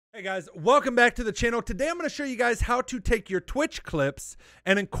Alright guys, welcome back to the channel. Today I'm going to show you guys how to take your Twitch clips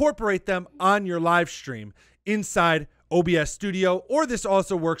and incorporate them on your live stream inside OBS Studio, or this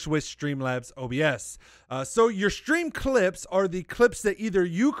also works with Streamlabs OBS. So your stream clips are the clips that either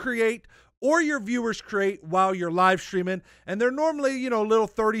you create or your viewers create while you're live streaming, and they're normally, you know, little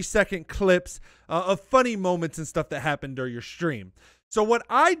 30-second clips of funny moments and stuff that happen during your stream. So what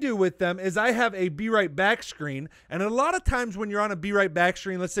I do with them is I have a be right back screen, and a lot of times when you're on a be right back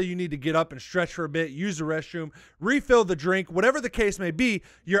screen, let's say you need to get up and stretch for a bit, use the restroom, refill the drink, whatever the case may be,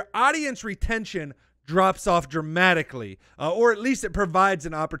 your audience retention drops off dramatically, or at least it provides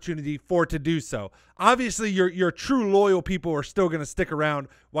an opportunity for it to do so. Obviously, your true loyal people are still going to stick around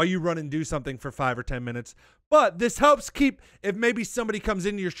while you run and do something for 5 or 10 minutes. But this helps keep, if maybe somebody comes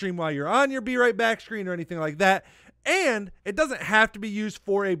into your stream while you're on your be right back screen or anything like that. And it doesn't have to be used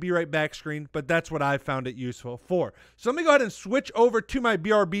for a be right back screen, but that's what I found it useful for. So let me go ahead and switch over to my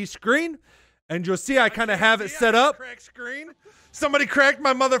BRB screen, and you'll see I kind of have it set up. Cracked screen. Somebody cracked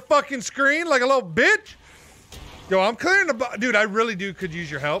my motherfucking screen like a little bitch. Yo, I'm clearing the dude. I really could use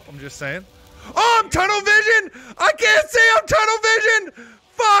your help. I'm just saying. Oh, I'm tunnel vision. I can't see. I'm tunnel vision.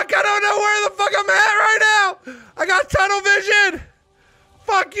 Fuck, I don't know where the fuck I'm at right now. I got tunnel vision.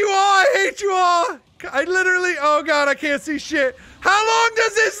 Fuck you all. I hate you all. I literally, oh God, I can't see shit. How long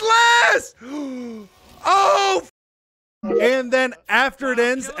does this last? Oh, and then after it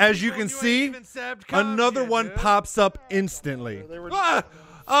ends, as you can see, another one pops up instantly.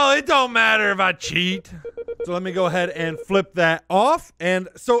 Oh, it don't matter if I cheat. So let me go ahead and flip that off. And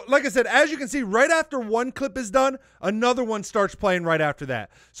so, like I said, as you can see, right after one clip is done, another one starts playing right after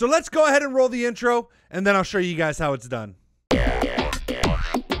that. So let's go ahead and roll the intro, and then I'll show you guys how it's done.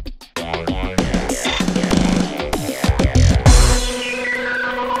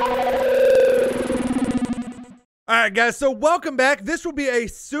 Alright guys, so welcome back. This will be a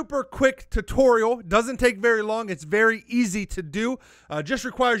super quick tutorial. Doesn't take very long. It's very easy to do. Just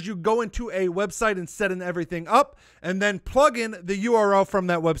requires you go into a website and setting everything up, and then plug in the URL from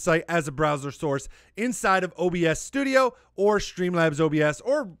that website as a browser source inside of OBS Studio or Streamlabs OBS,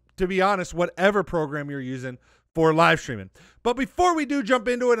 or to be honest, whatever program you're using for live streaming. But before we do jump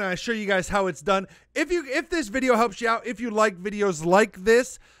into it and I show you guys how it's done, if this video helps you out, if you like videos like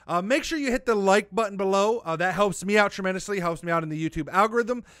this, make sure you hit the like button below. That helps me out tremendously, helps me out in the YouTube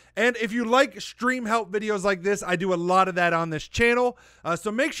algorithm. And if you like stream help videos like this, I do a lot of that on this channel.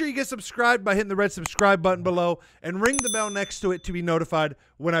 So make sure you get subscribed by hitting the red subscribe button below and ring the bell next to it to be notified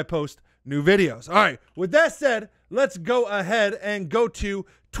when I post new videos. All right, with that said, let's go ahead and go to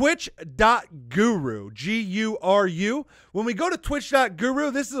twitch.guru, G-U-R-U. When we go to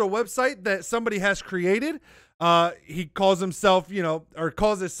twitch.guru, this is a website that somebody has created. He calls himself, you know, or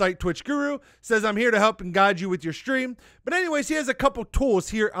calls his site Twitch Guru, says, I'm here to help and guide you with your stream. But anyways, he has a couple tools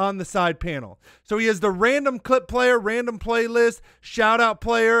here on the side panel. So he has the random clip player, random playlist, shout out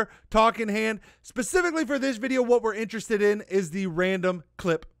player, talk in hand. Specifically for this video, what we're interested in is the random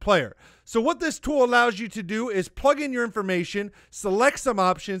clip player. So what this tool allows you to do is plug in your information, select some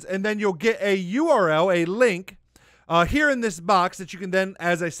options, and then you'll get a URL, a link, here in this box that you can then,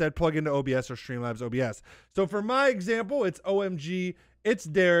 as I said, plug into OBS or Streamlabs OBS. So for my example, it's OMG, it's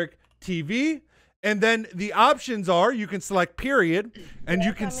Derek TV. And then the options are, you can select period, and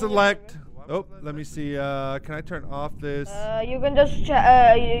you can select, oh, let me see, can I turn off this? You can just,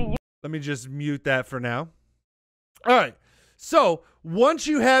 let me just mute that for now. All right. So once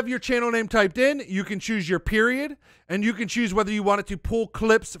you have your channel name typed in, you can choose your period, and you can choose whether you want it to pull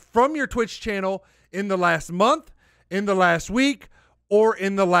clips from your Twitch channel in the last month, in the last week, or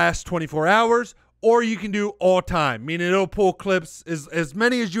in the last 24 hours, or you can do all time, meaning it'll pull clips as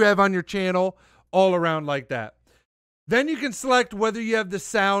many as you have on your channel all around like that. Then you can select whether you have the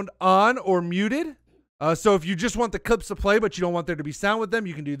sound on or muted. So if you just want the clips to play, but you don't want there to be sound with them,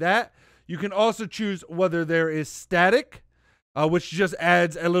 you can do that. You can also choose whether there is static, which just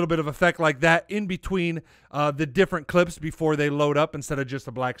adds a little bit of effect like that in between the different clips before they load up instead of just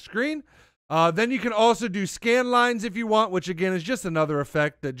a black screen. Then you can also do scan lines if you want, which again is just another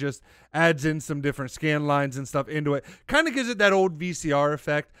effect that just adds in some different scan lines and stuff into it. Kind of gives it that old VCR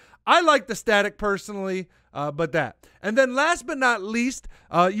effect. I like the static personally, but that. And then last but not least,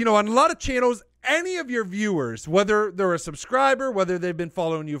 you know, on a lot of channels, any of your viewers, whether they're a subscriber, whether they've been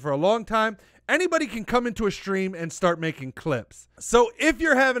following you for a long time, anybody can come into a stream and start making clips. So if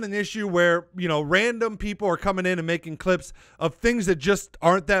you're having an issue where, you know, random people are coming in and making clips of things that just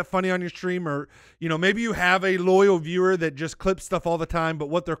aren't that funny on your stream, or, you know, maybe you have a loyal viewer that just clips stuff all the time, but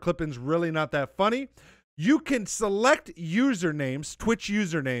what they're clipping is really not that funny, you can select usernames, Twitch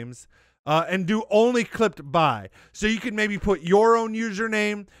usernames, and do only clipped by. So you could maybe put your own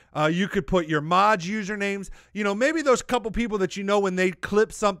username. You could put your mod's usernames. You know, maybe those couple people that you know when they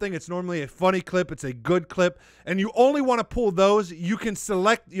clip something, it's normally a funny clip, it's a good clip, and you only want to pull those. You can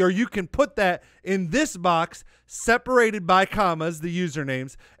select, or you can put that in this box separated by commas, the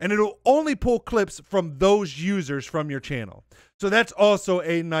usernames, and it'll only pull clips from those users from your channel. So that's also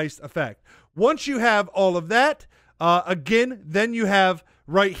a nice effect. Once you have all of that, again, then you have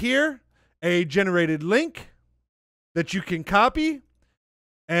right here a generated link that you can copy.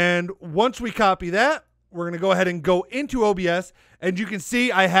 And once we copy that, we're going to go ahead and go into OBS, and you can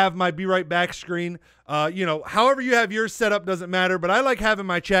see I have my Be Right Back screen. You know, however you have yours set up doesn't matter, but I like having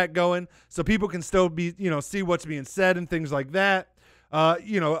my chat going so people can still be, you know, see what's being said and things like that.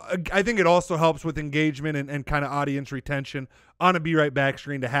 You know, I think it also helps with engagement and kind of audience retention on a Be Right Back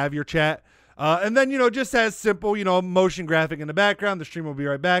screen to have your chat. And then, you know, just as simple, you know, motion graphic in the background, the stream will be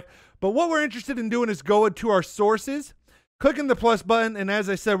right back. But what we're interested in doing is going to our sources, clicking the plus button, and as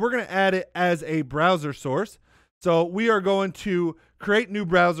I said, we're going to add it as a browser source. So we are going to create new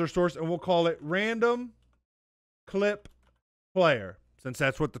browser source, and we'll call it Random Clip Player. Since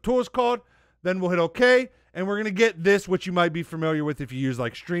that's what the tool is called, then we'll hit OK, and we're going to get this, which you might be familiar with if you use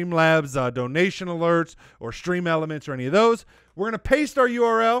like Streamlabs, donation alerts, or Stream Elements, or any of those. We're going to paste our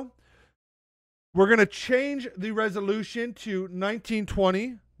URL. We're going to change the resolution to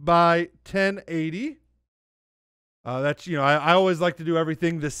 1920 by 1080. That's, you know, I always like to do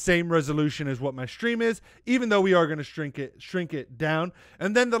everything the same resolution as what my stream is, even though we are going to shrink it down.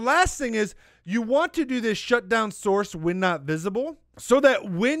 And then the last thing is you want to do this shutdown source when not visible, so that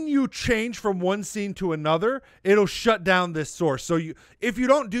when you change from one scene to another, it'll shut down this source. So if you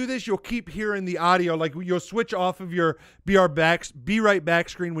don't do this, you'll keep hearing the audio. Like you'll switch off of your Be Right Back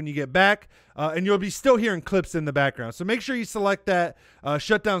screen when you get back, and you'll be still hearing clips in the background. So make sure you select that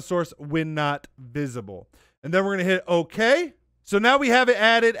shutdown source when not visible. And then we're going to hit OK. So now we have it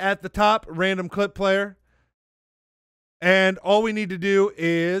added at the top, Random Clip Player. And all we need to do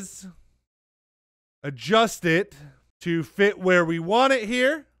is adjust it to fit where we want it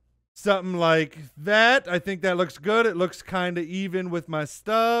here. Something like that. I think that looks good. It looks kind of even with my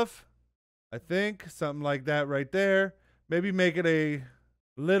stuff. I think something like that right there. Maybe make it a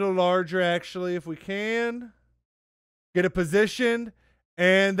little larger actually if we can. Get it positioned.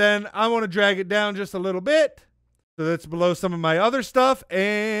 And then I want to drag it down just a little bit so that's below some of my other stuff.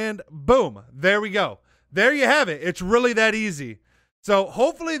 And boom, there we go. There you have it. It's really that easy. So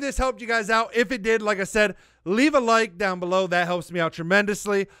hopefully this helped you guys out. If it did, like I said, leave a like down below. That helps me out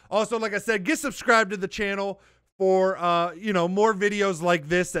tremendously. Also, like I said, get subscribed to the channel for you know, more videos like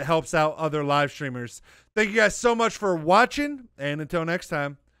this that helps out other live streamers. Thank you guys so much for watching, and until next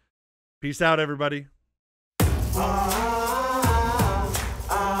time, peace out, everybody.